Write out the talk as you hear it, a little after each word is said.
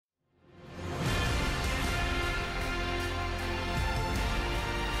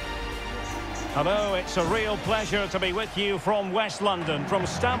Hello, it's a real pleasure to be with you from West London, from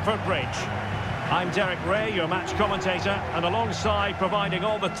Stamford Bridge. I'm Derek Ray, your match commentator, and alongside providing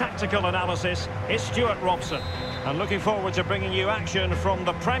all the tactical analysis is Stuart Robson. And looking forward to bringing you action from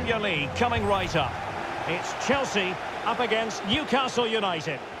the Premier League coming right up. It's Chelsea up against Newcastle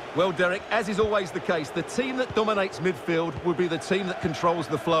United. Well, Derek, as is always the case, the team that dominates midfield will be the team that controls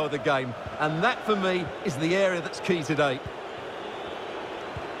the flow of the game. And that, for me, is the area that's key today.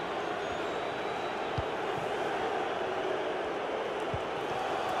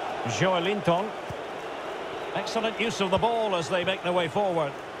 Joelinton. Excellent use of the ball as they make their way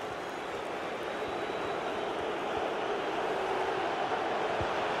forward.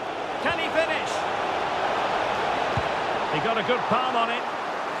 Can he finish? He got a good palm on it.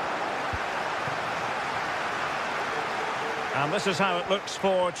 And this is how it looks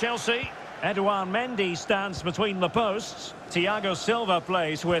for Chelsea. Edouard Mendy stands between the posts. Thiago Silva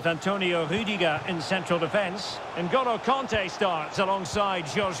plays with Antonio Rudiger in central defence. N'Golo Kanté starts alongside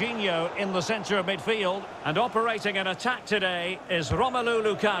Jorginho in the centre of midfield. And operating an attack today is Romelu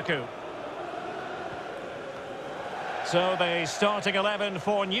Lukaku. So the starting 11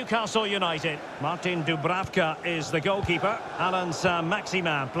 for Newcastle United. Martin Dubravka is the goalkeeper. Alan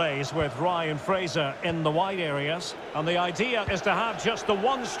Saint-Maximin plays with Ryan Fraser in the wide areas. And the idea is to have just the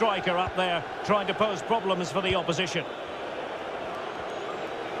one striker up there trying to pose problems for the opposition.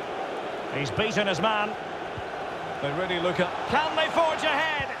 He's beaten his man. They really look at... Can they forge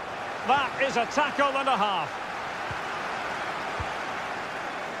ahead? That is a tackle and a half.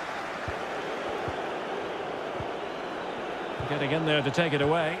 Getting in there to take it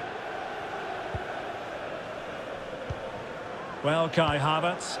away. Well, Kai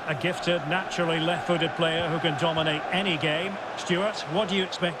Havertz, a gifted, naturally left-footed player who can dominate any game. Stuart, what do you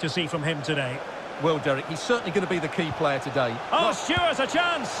expect to see from him today? Well, Derek, he's certainly going to be the key player today. Oh, Stuart, a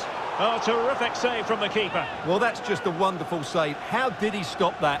chance! Oh, terrific save from the keeper. Well, that's just a wonderful save. How did he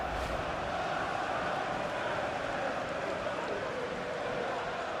stop that?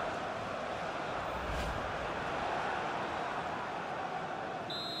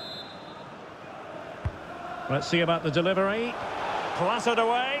 Let's see about the delivery. Clattered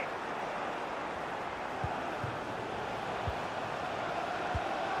away.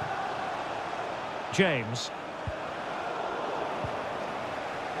 James.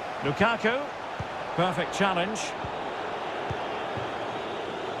 Lukaku. Perfect challenge.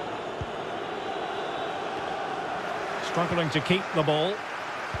 Struggling to keep the ball.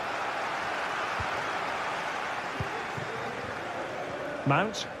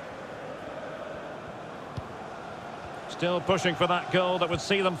 Mount. Still pushing for that goal that would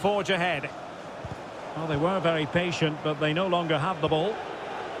see them forge ahead. Well, they were very patient, but they no longer have the ball.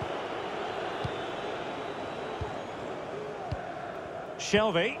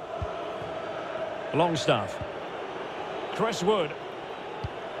 Shelvey. Longstaff. Chris Wood.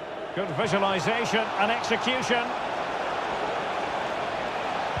 Good visualisation and execution.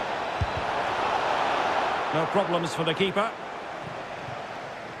 No problems for the keeper.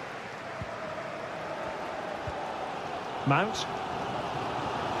 Mount.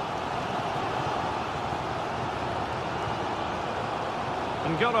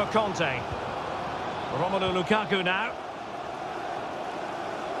 N'Golo Kanté. Romelu Lukaku now.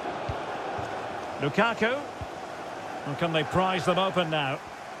 Lukaku. And can they prise them open now?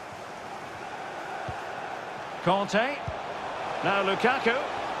 Kanté. Now Lukaku.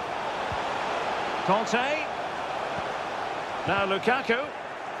 Kanté. Now Lukaku.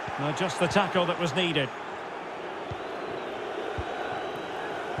 Now just the tackle that was needed.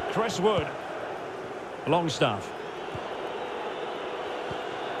 Chris Wood. Longstaff.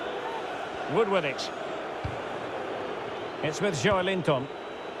 Wood with it. It's with Joelinton.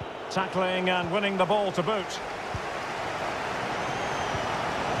 Tackling and winning the ball to boot.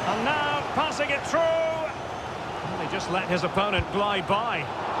 And now passing it through. And they just let his opponent glide by.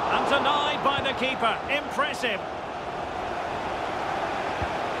 And denied by the keeper. Impressive.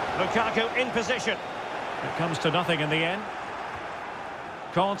 Lukaku in position. It comes to nothing in the end.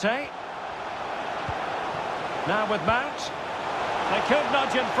 Kanté. Now with Mount. They could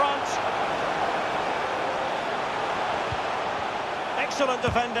nudge in front. Excellent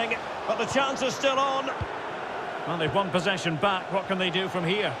defending, but the chance is still on. Well, they've won possession back. What can they do from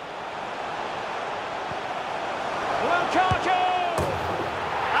here? Lukaku!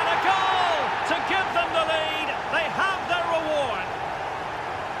 And a goal to give them the lead. They have their reward.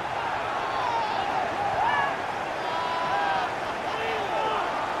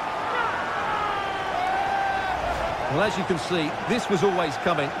 Well, as you can see, this was always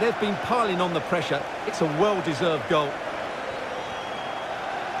coming. They've been piling on the pressure. It's a well-deserved goal.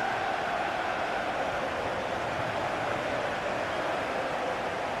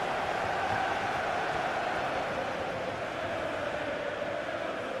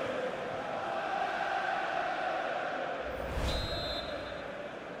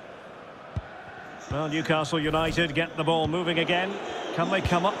 Well, Newcastle United get the ball moving again. Can they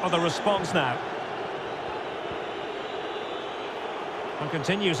come up with a response now? And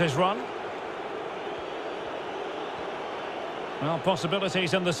continues his run. Well,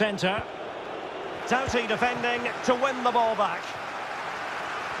 possibilities in the centre. Doughty defending to win the ball back.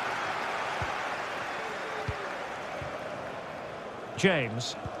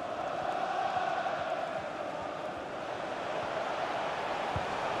 James.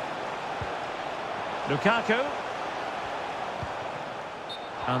 Lukaku.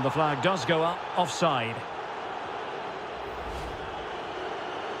 And the flag does go up, offside.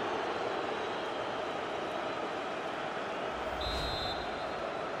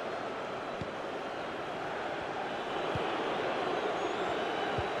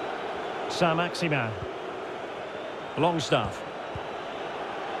 Saint-Maximin. Longstaff.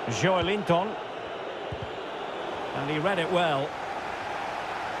 Joelinton. And he read it well.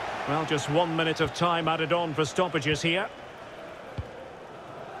 Well, just 1 minute of time added on for stoppages here.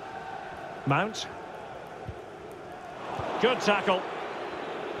 Mount. Good tackle.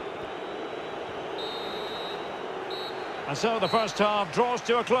 And so the first half draws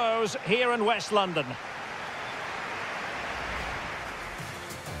to a close here in West London.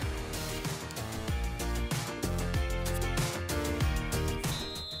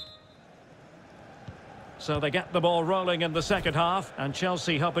 So they get the ball rolling in the second half, and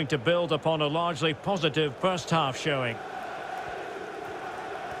Chelsea hoping to build upon a largely positive first half showing.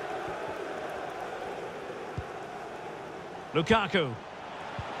 Lukaku.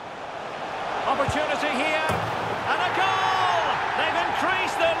 Opportunity here, and a goal! They've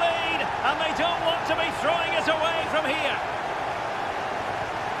increased their lead, and they don't want to be throwing it away from here.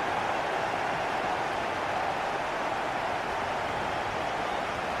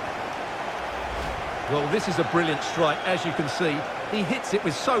 Well, this is a brilliant strike, as you can see. He hits it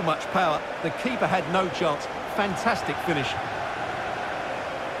with so much power. The keeper had no chance. Fantastic finish.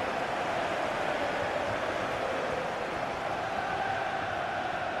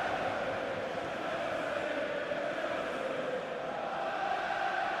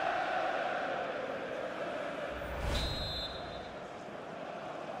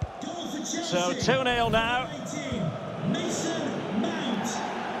 So 2-0 now.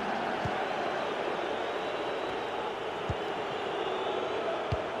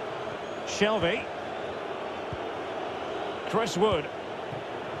 Shelvey. Chris Wood.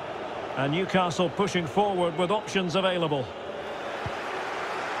 And Newcastle pushing forward with options available.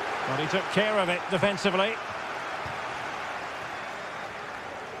 But he took care of it defensively.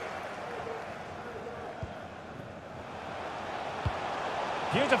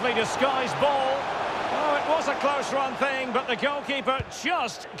 Beautifully disguised ball. Oh, it was a close run thing, but the goalkeeper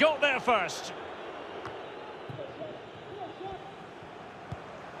just got there first.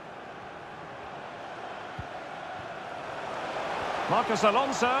 Marcos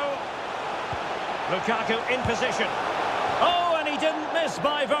Alonso. Lukaku in position. Oh, and he didn't miss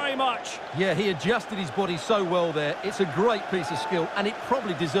by very much. Yeah, he adjusted his body so well there. It's a great piece of skill, and it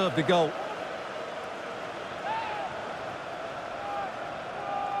probably deserved the goal.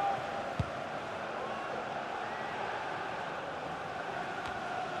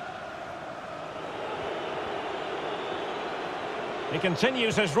 He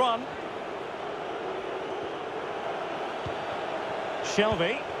continues his run.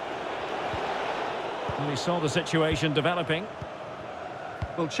 Shelvey. And he saw the situation developing.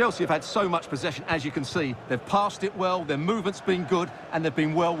 Well, Chelsea have had so much possession, as you can see. They've passed it well, their movement's been good, and they've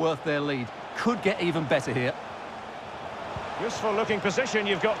been well worth their lead. Could get even better here. Useful looking position,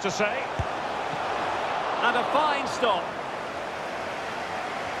 you've got to say. And a fine stop.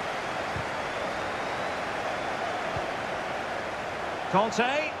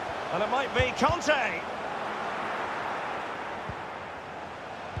 Conte, and it might be Conte.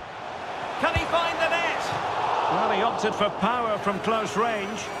 Can he find the net? Well, he opted for power from close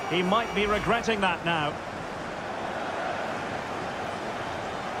range. He might be regretting that now.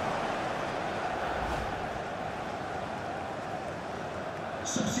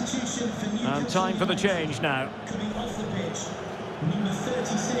 Substitution for Newcastle. And time for the change now. Coming off the pitch, number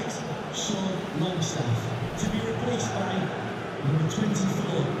 36, Sean Longstaff, to be replaced by number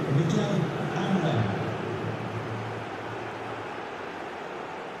 24, Miguel Almiron.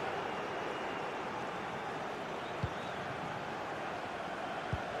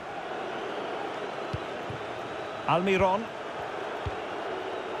 Almiron.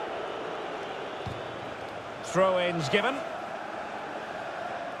 Throw-ins given.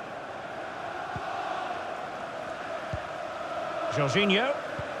 Jorginho.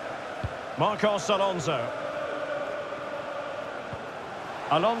 Marcos Alonso.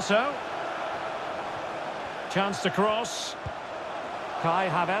 Alonso. Chance to cross. Kai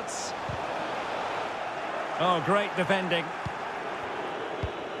Havertz. Oh, great defending.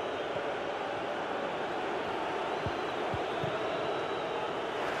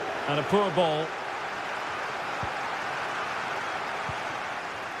 And a poor ball.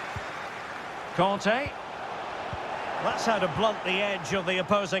 Conte. That's how to blunt the edge of the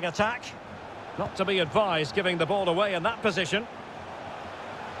opposing attack. Not to be advised giving the ball away in that position.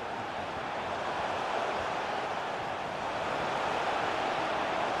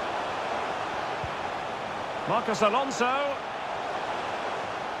 Marcos Alonso.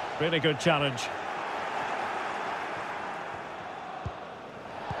 Really good challenge.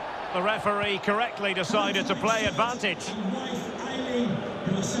 The referee correctly decided to play advantage. Wife Eileen,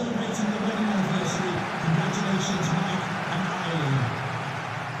 who are celebrating the wedding anniversary. Congratulations, Mike and Eileen.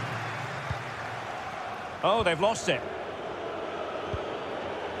 Oh, they've lost it.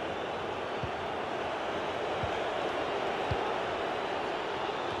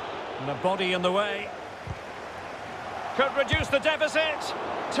 And the body in the way. Could reduce the deficit.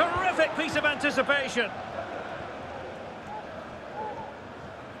 Terrific piece of anticipation.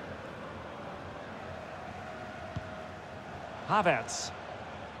 Havertz.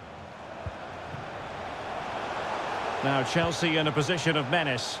 Now Chelsea in a position of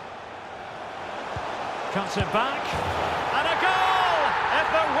menace. Cuts it back. And a goal! If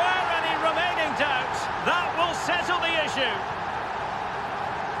there were any remaining doubts, that will settle the issue.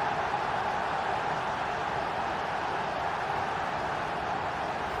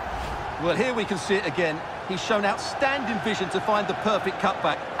 Well, here we can see it again. He's shown outstanding vision to find the perfect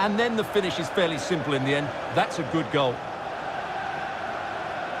cutback, and then the finish is fairly simple in the end. That's a good goal.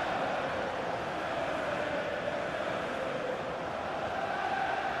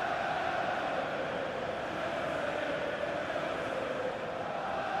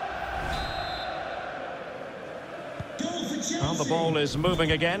 Well, the ball is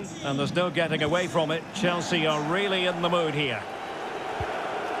moving again, and there's no getting away from it. Chelsea are really in the mood here.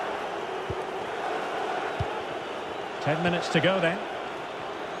 10 minutes to go then.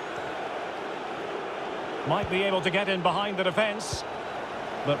 Might be able to get in behind the defence,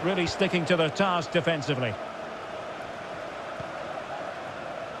 but really sticking to their task defensively.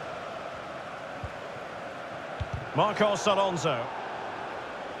 Marcos Alonso.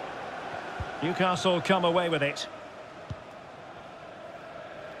 Newcastle come away with it.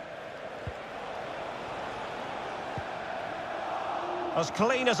 As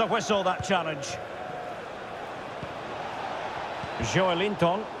clean as a whistle, that challenge.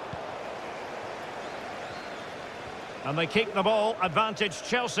 Joelinton. And they keep the ball. Advantage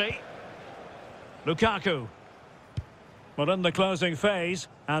Chelsea. Lukaku. Well, in the closing phase,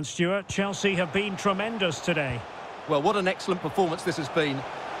 and Stuart, Chelsea have been tremendous today. Well, what an excellent performance this has been.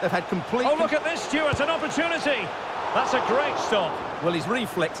 They've had complete... Oh, look at this, Stuart, an opportunity. That's a great stop. Well, his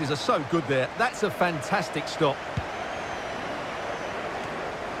reflexes are so good there. That's a fantastic stop.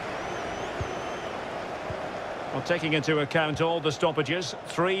 Well, taking into account all the stoppages,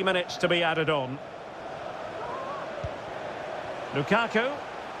 3 minutes to be added on. Lukaku.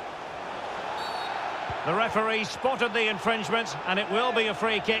 The referee spotted the infringement, and it will be a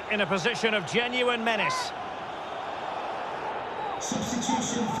free kick in a position of genuine menace.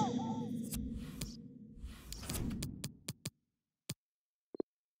 Substitution.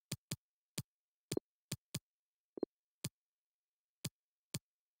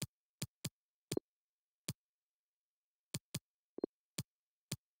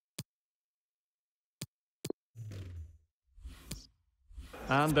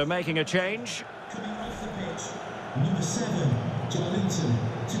 And they're making a change. Coming off the pitch, number 7, Joelinton,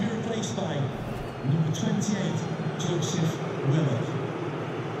 to be replaced by number 28, Joseph Willock.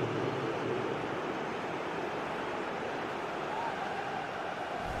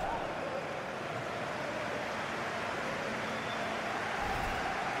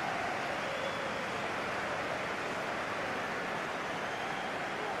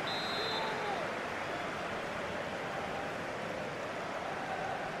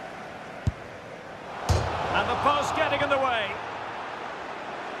 And the post getting in the way.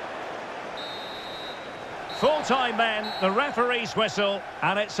 Full-time then, the referee's whistle,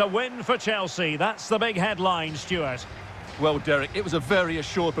 and it's a win for Chelsea. That's the big headline, Stuart. Well, Derek, it was a very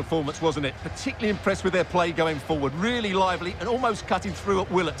assured performance, wasn't it? Particularly impressed with their play going forward. Really lively and almost cutting through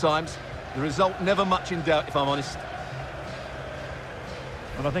at will at times. The result never much in doubt, if I'm honest.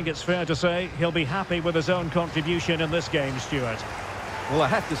 Well, I think it's fair to say he'll be happy with his own contribution in this game, Stuart. Well, I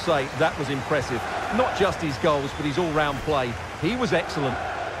have to say, that was impressive. Not just his goals, but his all-round play. He was excellent.